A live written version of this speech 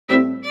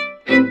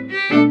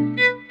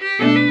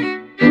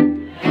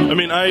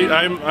mean,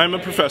 I'm a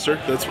professor.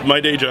 That's my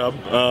day job,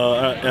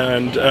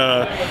 and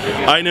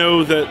I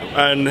know that.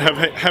 And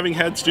having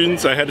had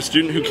students, I had a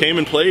student who came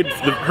and played.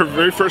 Her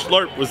very first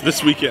LARP was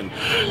this weekend,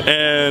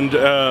 and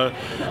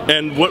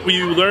what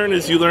you learn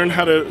is you learn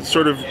how to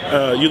sort of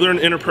you learn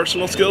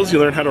interpersonal skills. You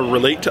learn how to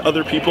relate to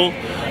other people.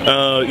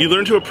 You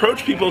learn to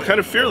approach people kind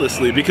of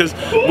fearlessly, because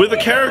with a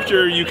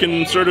character you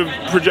can sort of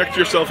project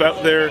yourself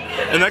out there,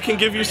 and that can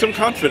give you some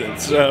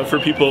confidence for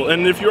people.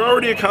 And if you're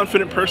already a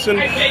confident person,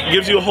 it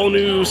gives you a whole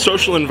new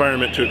social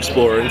environment to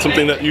explore, and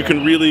something that you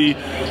can really,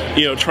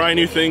 try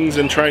new things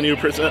and try new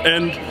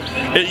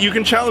you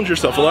can challenge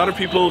yourself. A lot of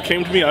people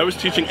came to me. I was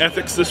teaching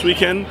ethics this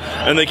weekend,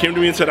 and they came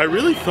to me and said, "I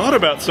really thought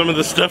about some of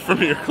the stuff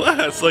from your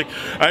class. Like,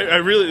 I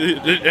really,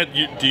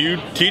 do you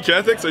teach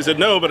ethics?" I said,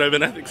 "No, but I have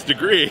an ethics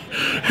degree."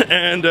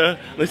 And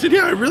they said,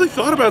 "Yeah, I really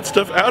thought about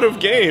stuff out of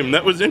game.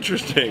 That was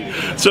interesting."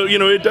 So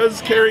it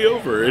does carry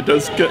over. It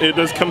does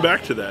come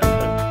back to that.